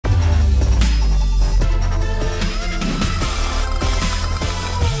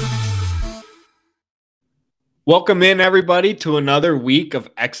Welcome in, everybody, to another week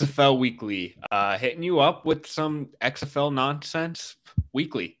of XFL Weekly. Hitting you up with some XFL nonsense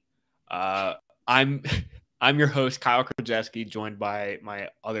weekly. I'm I'm your host, Kyle Krajewski, joined by my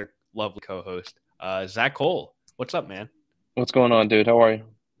other lovely co-host, Zach Cole. What's up, man? What's going on, dude? How are you?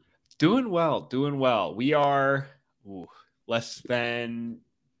 Doing well. We are less than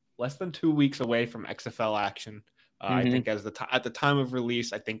 2 weeks away from XFL action. I think at the time of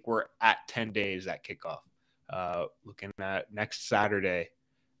release, I think we're at 10 days at kickoff. Looking at next Saturday,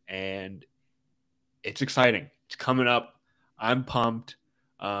 and it's exciting. It's coming up. I'm pumped.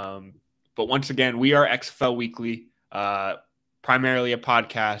 But once again, we are XFL Weekly, primarily a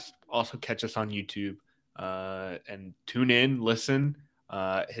podcast. Also catch us on YouTube and tune in, listen,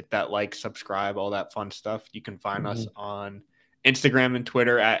 hit that like, subscribe, all that fun stuff. You can find us on Instagram and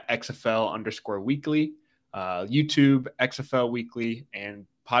Twitter at XFL_weekly, YouTube, XFL Weekly, and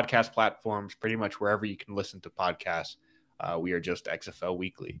podcast platforms, pretty much wherever you can listen to podcasts. We are just XFL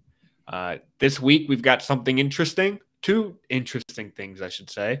Weekly. This week, we've got something interesting, two interesting things, I should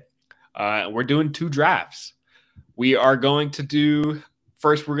say. We're doing two drafts. We are going to do,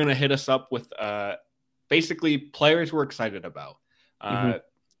 first, we're going to hit us up with basically players we're excited about.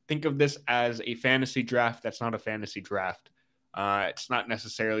 Think of this as a fantasy draft. That's not a fantasy draft. It's not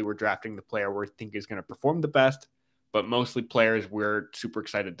necessarily we're drafting the player we think is going to perform the best, but mostly players we're super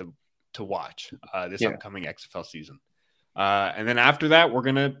excited to watch this upcoming XFL season. And then after that, we're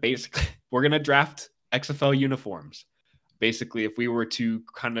gonna draft XFL uniforms. Basically, if we were to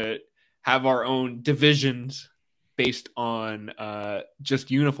kind of have our own divisions based on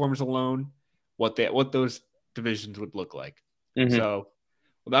just uniforms alone, what those divisions would look like. So,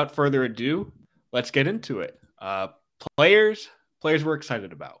 without further ado, let's get into it. Players we're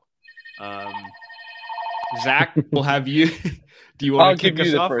excited about. Zach, we'll have you. Do you want to kick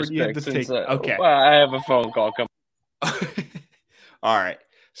us off, or do you have to take? Okay. Well, I have a phone call coming. All right.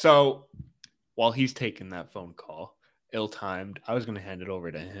 So while he's taking that phone call, ill-timed, I was going to hand it over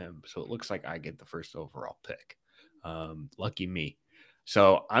to him. So it looks like I get the first overall pick. Lucky me.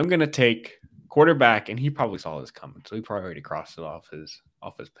 So I'm going to take quarterback, and he probably saw this coming, so he probably already crossed it off his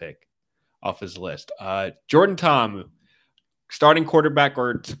list. Jordan Ta'amu. Starting quarterback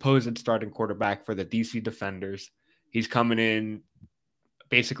or supposed starting quarterback for the DC Defenders. He's coming in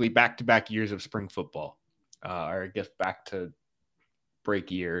basically back-to-back years of spring football, or I guess back to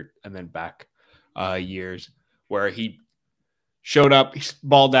break year and then back years where he showed up, he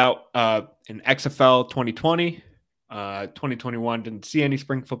balled out in XFL 2020, 2021, didn't see any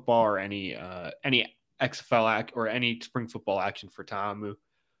spring football or any XFL or any spring football action for Ta'amu.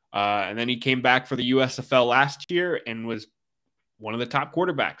 And then he came back for the USFL last year and was one of the top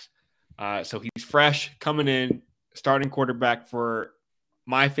quarterbacks. So he's fresh, coming in, starting quarterback for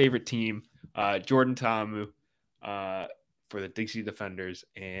my favorite team, Jordan Ta'amu, for the DC Defenders.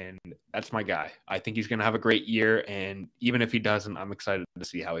 And that's my guy. I think he's going to have a great year. And even if he doesn't, I'm excited to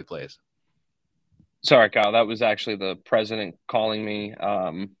see how he plays. Sorry, Kyle. That was actually the president calling me.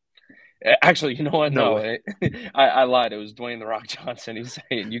 Actually, you know what? No, I lied. It was Dwayne "The Rock" Johnson. He's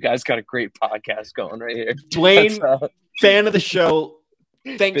saying, "You guys got a great podcast going right here." Dwayne, fan of the show.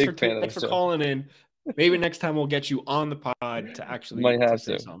 Thanks for calling in. Maybe next time we'll get you on the pod to actually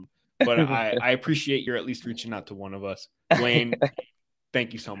say something. But I appreciate you're at least reaching out to one of us. Dwayne,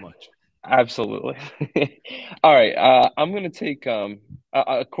 thank you so much. Absolutely. All right. I'm going to take a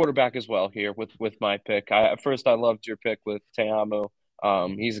quarterback as well here with my pick. First, I loved your pick with Ta'amu.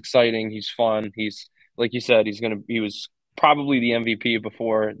 He's exciting. He's fun. He's, like you said, he was probably the MVP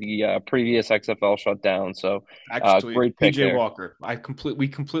before the previous XFL shutdown. So actually, great pick PJ Walker. We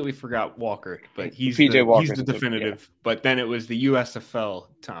completely forgot Walker, but he's PJ the definitive. Yeah. But then it was the USFL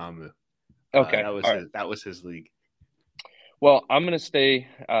Ta'amu. Okay, that was his league. Well, I'm going to stay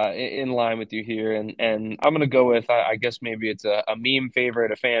in line with you here, and I'm going to go with, I guess maybe it's a meme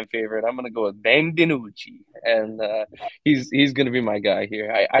favorite, a fan favorite. I'm going to go with Ben DiNucci, and he's going to be my guy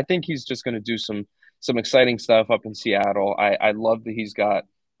here. I think he's just going to do some exciting stuff up in Seattle. I love that he's got,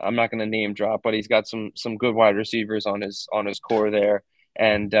 I'm not going to name drop, but he's got some good wide receivers on his core there.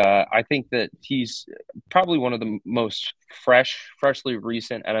 And I think that he's probably one of the most freshly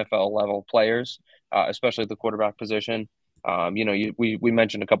recent NFL level players, especially at the quarterback position. We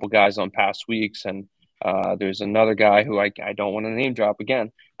mentioned a couple guys on past weeks, and there's another guy who I don't want to name drop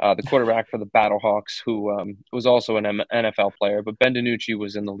again, the quarterback for the Battlehawks, who was also an NFL player, but Ben DiNucci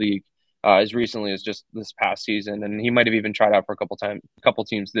was in the league as recently as just this past season, and he might have even tried out for a couple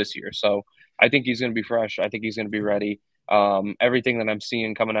teams this year. So I think he's going to be fresh. I think he's going to be ready. Everything that I'm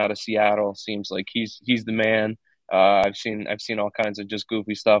seeing coming out of Seattle seems like he's the man. I've seen all kinds of just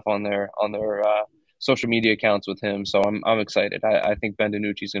goofy stuff on their social media accounts with him. So I'm excited. I think Ben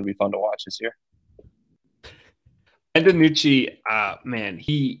DiNucci is going to be fun to watch this year. And DiNucci, man,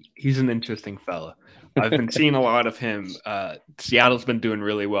 he's an interesting fella. I've been seeing a lot of him. Seattle's been doing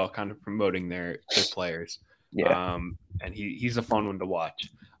really well, kind of promoting their players. Yeah. And he's a fun one to watch.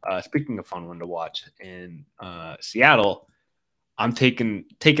 Speaking of fun one to watch, in Seattle, I'm taking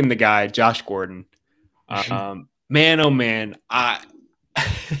the guy Josh Gordon. Man, oh man,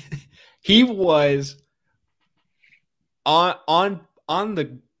 he was on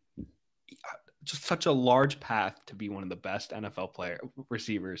the just such a large path to be one of the best NFL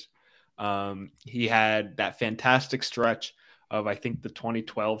receivers. He had that fantastic stretch of, I think, the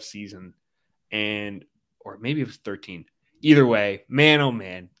 2012 season, or maybe it was 13. Either way, man, oh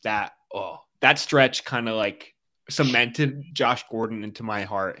man, that stretch kind of like cemented Josh Gordon into my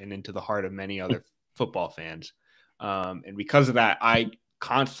heart and into the heart of many other football fans. And because of that, I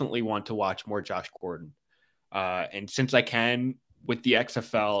constantly want to watch more Josh Gordon. And since I can with the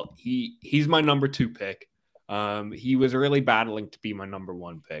XFL, he's my number 2 pick. He was really battling to be my number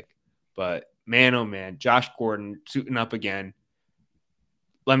 1 pick, but man, oh man, Josh Gordon suiting up again.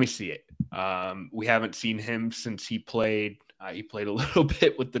 Let me see it. We haven't seen him since he played. He played a little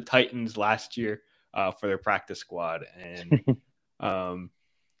bit with the Titans last year for their practice squad, and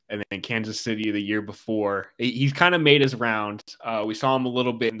then Kansas City the year before. He's kind of made his rounds. We saw him a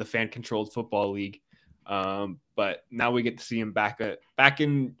little bit in the fan-controlled football league, but now we get to see him back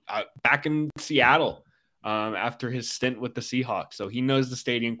in Seattle after his stint with the Seahawks. So he knows the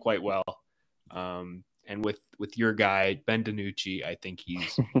stadium quite well. And with your guy Ben DiNucci, I think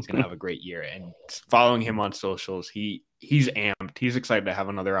he's going to have a great year. And following him on socials, he's amped. He's excited to have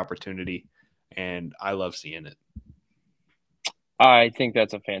another opportunity, and I love seeing it. I think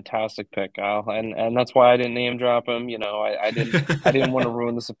that's a fantastic pick, Kyle, and that's why I didn't name drop him. You know, I didn't want to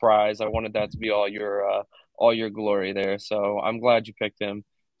ruin the surprise. I wanted that to be all your glory there. So I'm glad you picked him,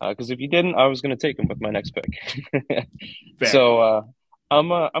 because if you didn't, I was going to take him with my next pick. So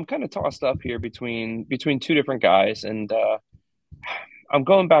I'm kind of tossed up here between 2 different guys, and I'm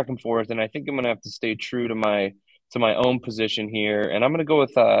going back and forth, and I think I'm going to have to stay true to my own position here, and I'm going to go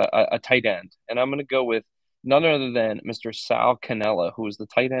with a tight end, and I'm going to go with none other than Mr. Sal Cannella, who is the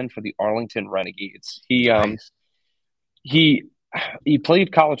tight end for the Arlington Renegades. Nice. He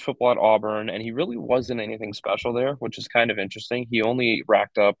played college football at Auburn, and he really wasn't anything special there, which is kind of interesting. He only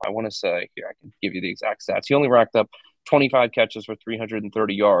racked up, I want to say, here, I can give you the exact stats. He only racked up 25 catches for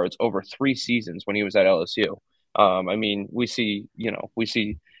 330 yards over 3 seasons when he was at LSU. I mean, we see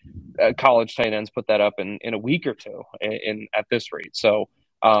college tight ends put that up in a week or two at this rate. So,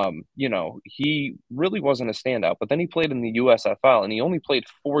 he really wasn't a standout, but then he played in the USFL, and he only played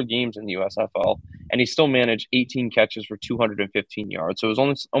 4 games in the USFL, and he still managed 18 catches for 215 yards. So it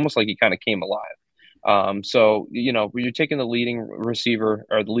was almost like he kind of came alive. So, you're taking the leading receiver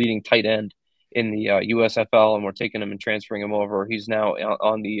or the leading tight end in the USFL, and we're taking him and transferring him over. He's now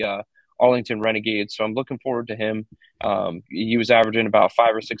on the Arlington Renegades. So I'm looking forward to him. He was averaging about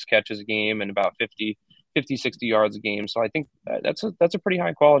 5 or 6 catches a game and about 50, 60 yards a game. So I think that's a pretty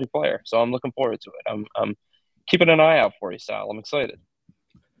high quality player. So I'm looking forward to it. I'm keeping an eye out for you, Sal. I'm excited.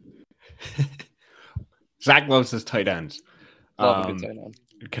 Zach loves his tight ends. Love a good tight end.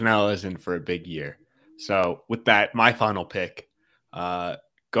 Cannella is in for a big year. So with that, my final pick,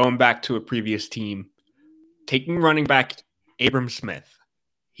 going back to a previous team, taking running back Abram Smith.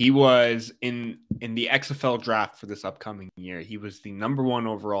 He was in the XFL draft for this upcoming year. He was the number 1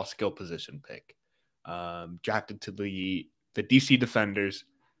 overall skill position pick, drafted to the DC Defenders,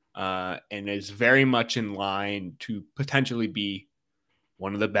 and is very much in line to potentially be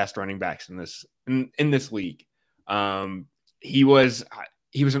one of the best running backs in this league. He was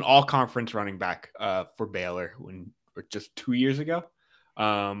an all-conference running back for Baylor just 2 years ago,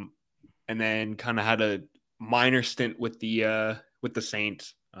 and then kind of had a minor stint with the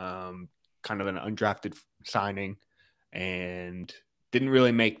Saints. Kind of an undrafted signing, and didn't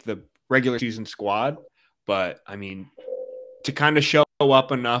really make the regular season squad. But I mean, to kind of show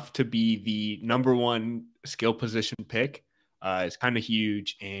up enough to be the number 1 skill position pick is kind of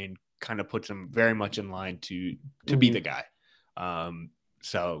huge, and kind of puts him very much in line to be the guy.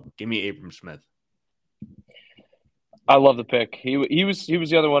 So give me Abram Smith. I love the pick. He was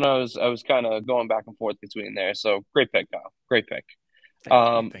the other one I was kind of going back and forth between there. So great pick, Kyle. Great pick.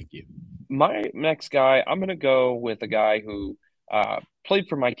 Thank you. My next guy, I'm going to go with a guy who played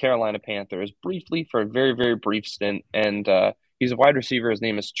for my Carolina Panthers briefly for a very, very brief stint. And he's a wide receiver. His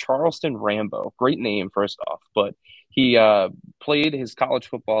name is Charleston Rambo. Great name, first off. But he played his college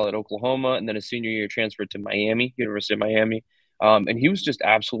football at Oklahoma, and then his senior year transferred to Miami, University of Miami. And he was just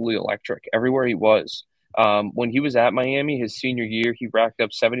absolutely electric everywhere he was. When he was at Miami, his senior year, he racked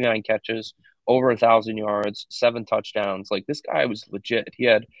up 79 catches, over 1,000 yards, 7 touchdowns. Like this guy was legit. He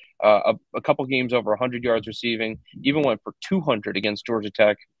had a couple games over 100 yards receiving. Even went for 200 against Georgia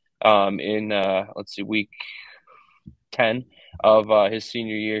Tech in let's see, week 10 of his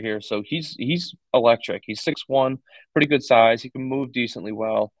senior year here. So he's electric. He's 6'1", pretty good size. He can move decently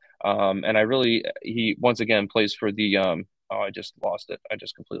well. And he once again plays for the oh, I just lost it. I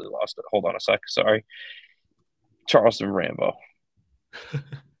just completely lost it. Hold on a sec. Sorry. Charleston Rambo.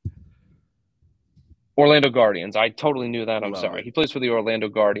 Orlando Guardians. I totally knew that. I'm Love sorry. it. He plays for the Orlando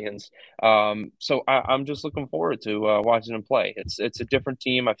Guardians. So I'm just looking forward to watching him play. It's a different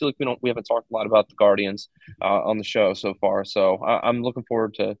team. I feel like we haven't talked a lot about the Guardians on the show so far. So I'm looking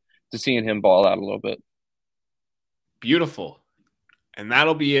forward to seeing him ball out a little bit. Beautiful. And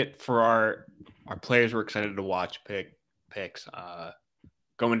that'll be it for our players we're excited to watch picks.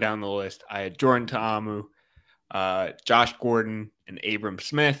 Going down the list, I had Jordan Ta'amu, Josh Gordon, and Abram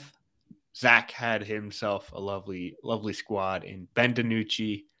Smith. Zach had himself a lovely squad in Ben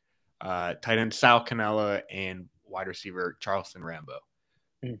DiNucci, tight end Sal Cannella, and wide receiver Charleston Rambo.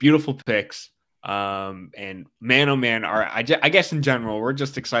 Beautiful picks. And man, oh man, I guess in general, we're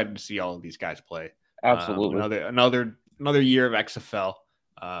just excited to see all of these guys play. Absolutely. Another year of XFL,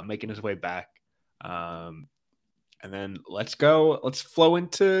 making his way back. And then let's flow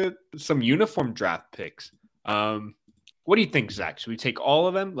into some uniform draft picks. What do you think, Zach? Should we take all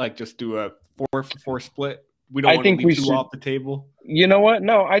of them? Like just do a 4-for-4 split? We don't want to leave two off the table. You know what?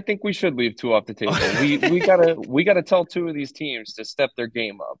 No, I think we should leave two off the table. we gotta tell two of these teams to step their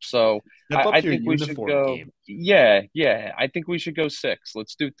game up. So I think we should go. Game. Yeah. I think we should go 6.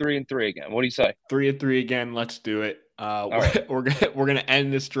 Let's do 3 and 3 again. What do you say? 3 and 3 again. Let's do it. We're gonna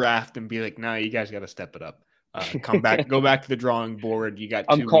end this draft and be like, no, you guys got to step it up. Come back, go back to the drawing board. You got 2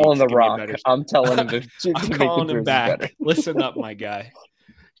 I'm calling weeks. the Rock. I'm telling him to I'm calling him back. Better. Listen up, my guy.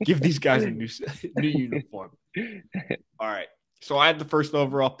 Give these guys a new uniform. All right. So I had the first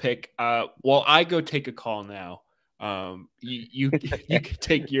overall pick. While I go take a call now, you can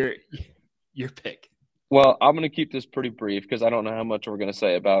take your pick. Well, I'm going to keep this pretty brief because I don't know how much we're going to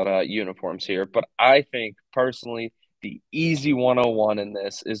say about uniforms here. But I think personally, the easy 101 in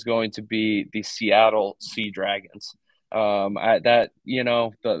this is going to be the Seattle Sea Dragons. The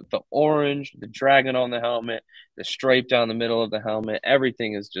orange, the dragon on the helmet, the stripe down the middle of the helmet,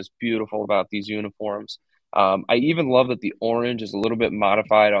 everything is just beautiful about these uniforms. I even love that the orange is a little bit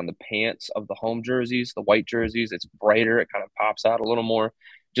modified on the pants of the home jerseys, the white jerseys. It's brighter. It kind of pops out a little more.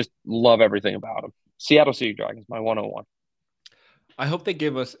 Just love everything about them. Seattle Sea Dragons, my 101. I hope they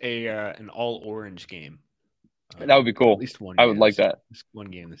give us an all orange game. That would be cool. At least one. I would like that. One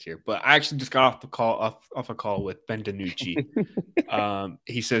game this year. But I actually just got off a call with Ben DiNucci.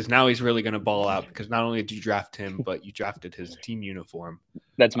 He says now he's really going to ball out because not only did you draft him, but you drafted his team uniform.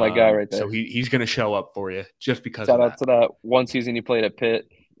 That's my guy right there. So he's going to show up for you just because. Shout out to that one season you played at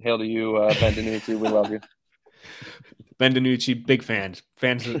Pitt. Hail to you, Ben DiNucci. We love you. Ben DiNucci, big fans,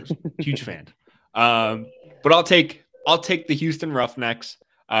 huge fan. But I'll take the Houston Roughnecks.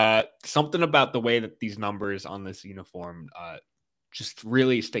 Something about the way that these numbers on this uniform just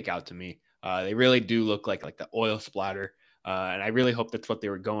really stick out to me. They really do look like the oil splatter, and I really hope that's what they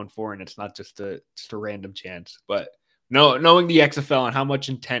were going for, and it's not just a random chance. But knowing the XFL and how much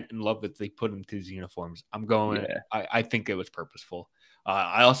intent and love that they put into these uniforms, I'm going. Yeah. I think it was purposeful.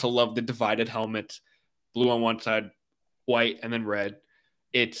 I also love the divided helmets, blue on one side, white, and then red.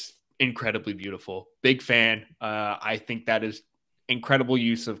 It's incredibly beautiful. Big fan. I think that is incredible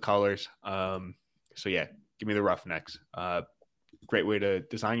use of colors. So yeah, give me the Roughnecks. Great way to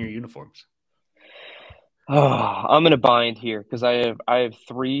design your uniforms. Oh, I'm in a bind here because I have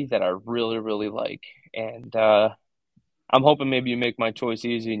 3 that I really, really like. And I'm hoping maybe you make my choice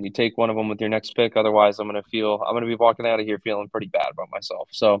easy and you take one of them with your next pick. Otherwise, I'm going to be walking out of here feeling pretty bad about myself.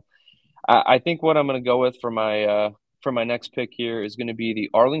 So I think what I'm going to go with for my next pick here is going to be the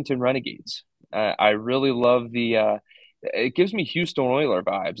Arlington Renegades. I really love it gives me Houston Oiler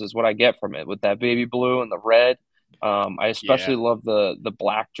vibes is what I get from it with that baby blue and the red. I especially love the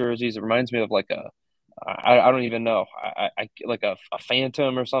black jerseys. It reminds me of like I don't even know. I like a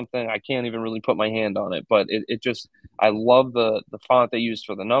phantom or something. I can't even really put my hand on it, but it just, I love the font they used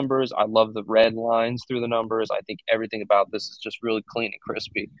for the numbers. I love the red lines through the numbers. I think everything about this is just really clean and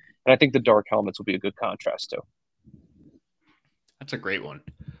crispy. And I think the dark helmets will be a good contrast too. That's a great one.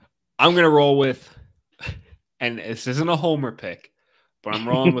 I'm going to roll with, and this isn't a homer pick, but I'm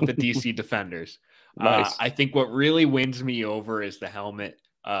rolling with the DC Defenders. Nice. I think what really wins me over is the helmet.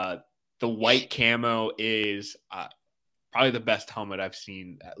 The white camo is probably the best helmet I've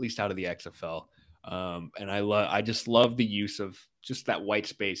seen, at least out of the XFL. And I just love the use of just that white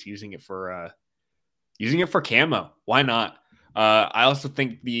space, using it for camo. Why not? I also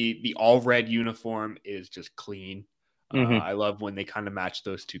think the all red uniform is just clean. Hmm. I love when they kind of match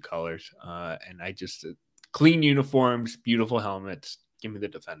those two colors. And I just clean uniforms, beautiful helmets. Give me the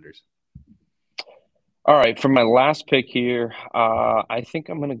Defenders. All right, for my last pick here, I think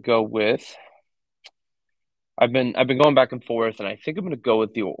I'm gonna go with. I've been going back and forth, and I think I'm gonna go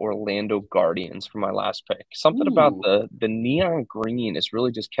with the Orlando Guardians for my last pick. Something about Ooh, the neon green is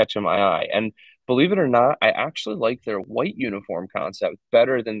really just catching my eye. And believe it or not, I actually like their white uniform concept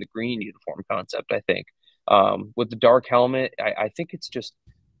better than the green uniform concept, I think. With the dark helmet, I think it's just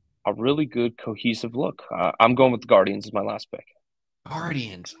a really good cohesive look. I'm going with the Guardians as my last pick.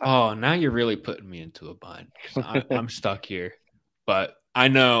 Guardians. Oh, now you're really putting me into a bind because I'm stuck here. But I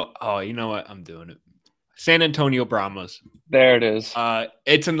know. Oh, you know what? I'm doing it. San Antonio Brahmas. There it is.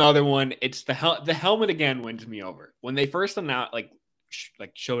 It's another one. It's the helmet again wins me over. When they first announced,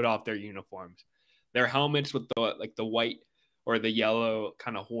 showed off their uniforms, their helmets with the white or the yellow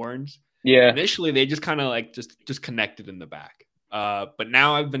kind of horns. Yeah. Initially, they just kind of just connected in the back. But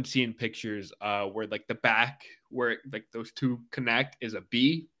now I've been seeing pictures where like the back where like those two connect is a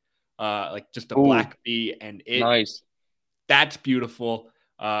B, like just a Ooh, black B, and nice. that's beautiful.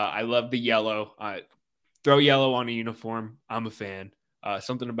 I love the yellow. Throw yellow on a uniform. I'm a fan.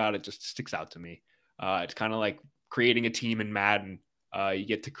 Something about it just sticks out to me. It's kind of like creating a team in Madden. You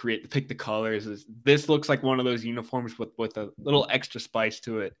get to pick the colors. This looks like one of those uniforms with a little extra spice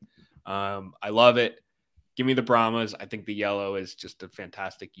to it. I love it. Give me the Brahmas. I think the yellow is just a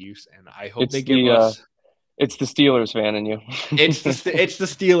fantastic use, and I hope they It's give the us. it's the Steelers fan in you. It's the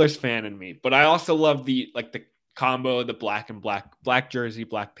Steelers fan in me, but I also love the combo, the black and black jersey,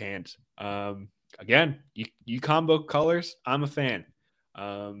 black pants. Again, you combo colors. I'm a fan.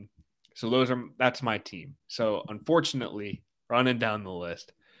 Um, so that's my team. So unfortunately, running down the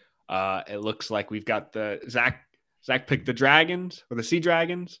list, it looks like we've got the Zach picked the Dragons or the Sea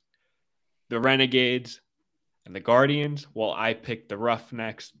Dragons, the Renegades, and the Guardians, while I picked the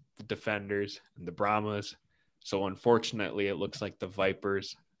Roughnecks, the Defenders, and the Brahmas. So unfortunately, it looks like the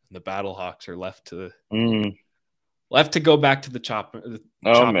Vipers and the Battlehawks are Mm. left to go back to the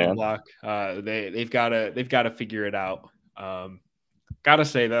Oh chopping man. block. They've got to figure it out. Gotta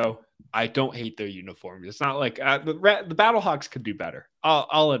say though, I don't hate their uniforms. It's not like the Battlehawks could do better.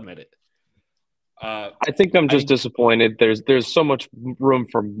 I'll admit it. I think I'm I just think disappointed. There's so much room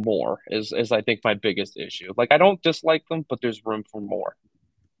for more is I think my biggest issue. Like I don't dislike them, but there's room for more.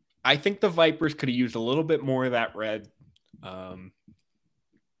 I think the Vipers could have used a little bit more of that red. Um,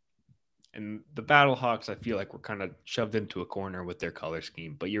 and the Battlehawks, I feel like were kind of shoved into a corner with their color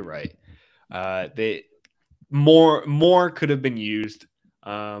scheme. But you're right. They more could have been used.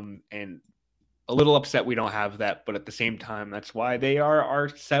 And a little upset we don't have that, but at the same time, that's why they are our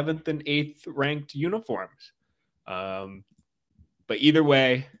 7th and 8th ranked uniforms. But either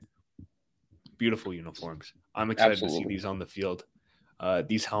way, beautiful uniforms. I'm excited to see Absolutely. these on the field.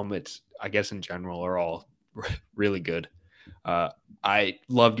 These helmets, I guess in general, are all really good. I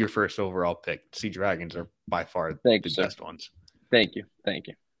loved your first overall pick. Sea Dragons are by far Thank you, the sir. best ones. Thank you. Thank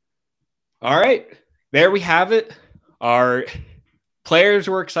you. All right. There we have it. Our players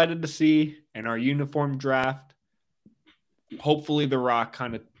we're excited to see in our uniform draft. Hopefully, The Rock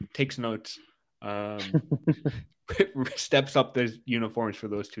kind of takes notes, steps up those uniforms for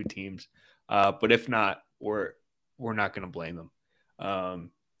those two teams. But if not, we're not going to blame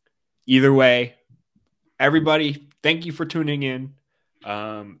them. Either way, everybody, thank you for tuning in.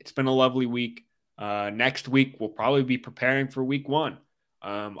 It's been a lovely week. Next week, we'll probably be preparing for week 1.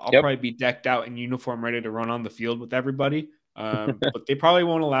 I'll Yep. probably be decked out in uniform, ready to run on the field with everybody. But they probably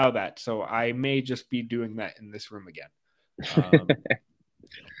won't allow that. So I may just be doing that in this room again.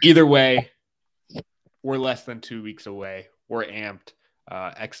 Either way, we're less than 2 weeks away. We're amped.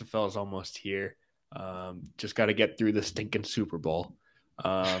 XFL is almost here. Just got to get through the stinking Super Bowl.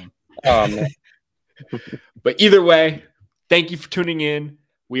 Man. But either way, thank you for tuning in.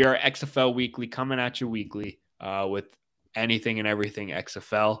 We are XFL Weekly, coming at you weekly with anything and everything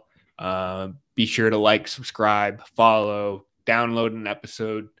XFL. Be sure to like, subscribe, follow, download an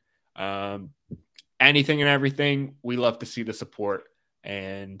episode. Anything and everything. We love to see the support.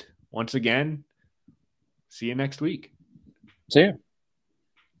 And once again, see you next week. See ya.